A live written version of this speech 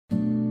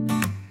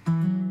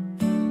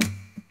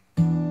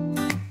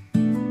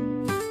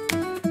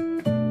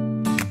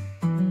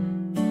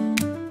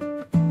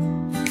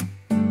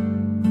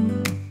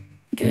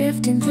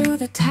drifting through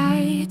the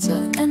tides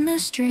of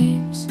endless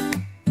dreams.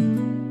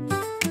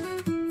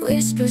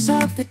 Whispers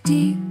of the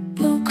deep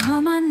will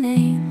call my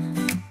name.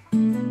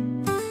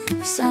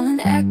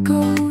 Silent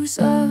echoes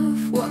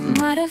of what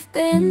might have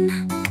been.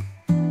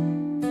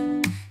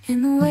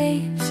 In the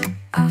waves,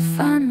 I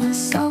find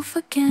myself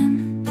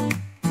again.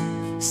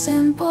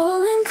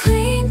 Simple and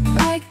clean,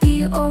 like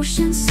the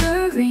ocean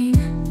serene.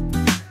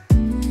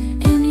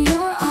 In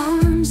your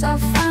arms, I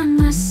find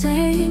my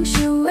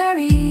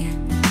sanctuary.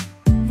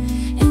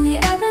 In the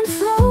ebb and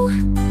flow,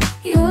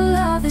 your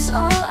love is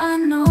all I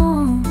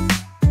know.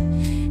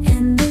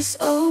 In this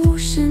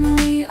ocean,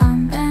 we are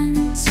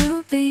meant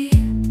to be.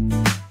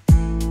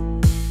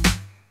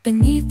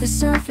 Beneath the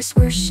surface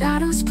where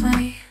shadows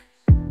play,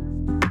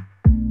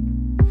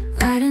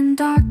 light and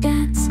dark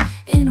dance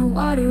in a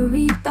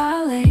watery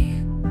ballet.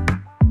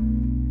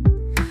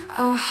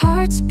 Our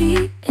hearts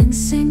beat in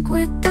sync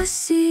with the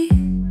sea.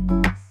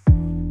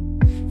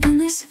 In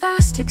this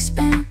vast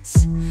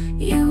expanse,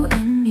 you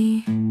and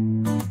me.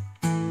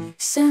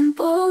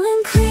 Simple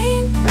and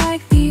clean,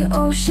 like the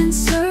ocean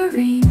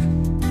serene.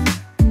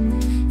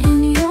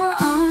 In your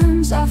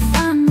arms, I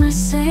find my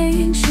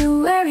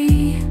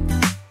sanctuary.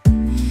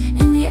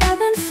 In the ebb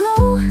and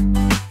flow,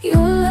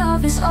 your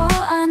love is all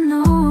I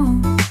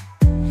know.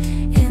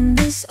 In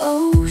this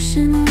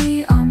ocean,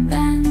 we are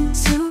meant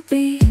to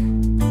be.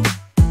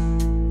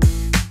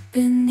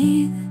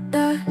 Beneath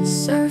the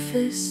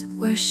surface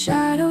where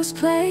shadows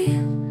play,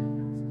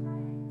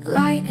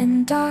 light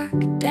and dark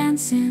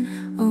dance in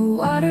a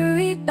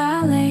watery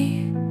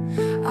ballet.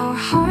 Our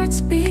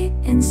hearts beat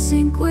in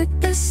sync with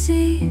the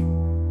sea.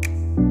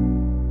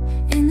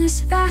 In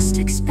this vast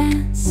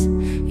expanse,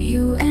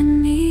 you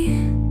and me.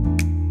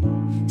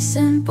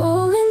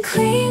 Simple and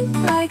clean,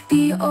 like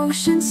the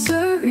ocean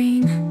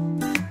serene.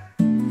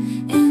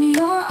 In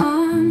your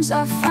arms,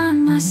 I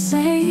find my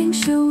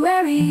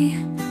sanctuary.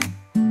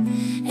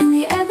 In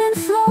the ebb and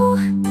flow,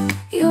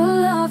 your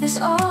love is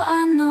all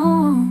I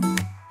know.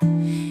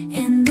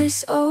 In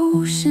this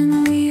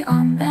ocean, we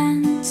are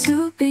meant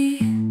to be.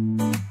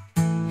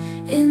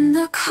 In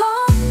the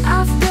calm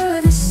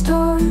after the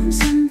storm's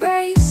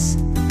embrace,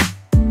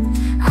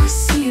 I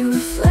see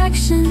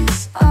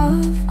reflections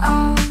of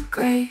our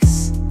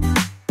grace.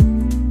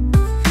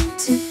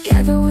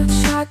 Together we'll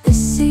chart the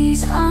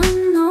seas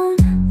unknown.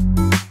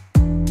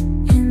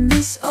 In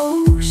this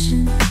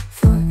ocean,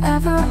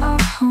 forever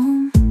our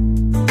home.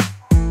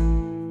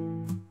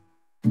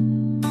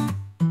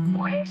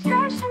 Waves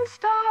crashing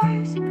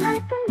stars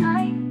ignite the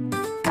night,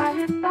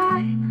 guided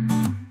by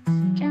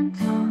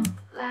gentle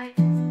light.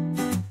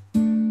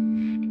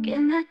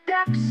 In the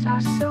depths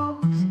our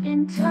souls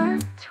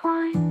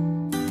intertwine.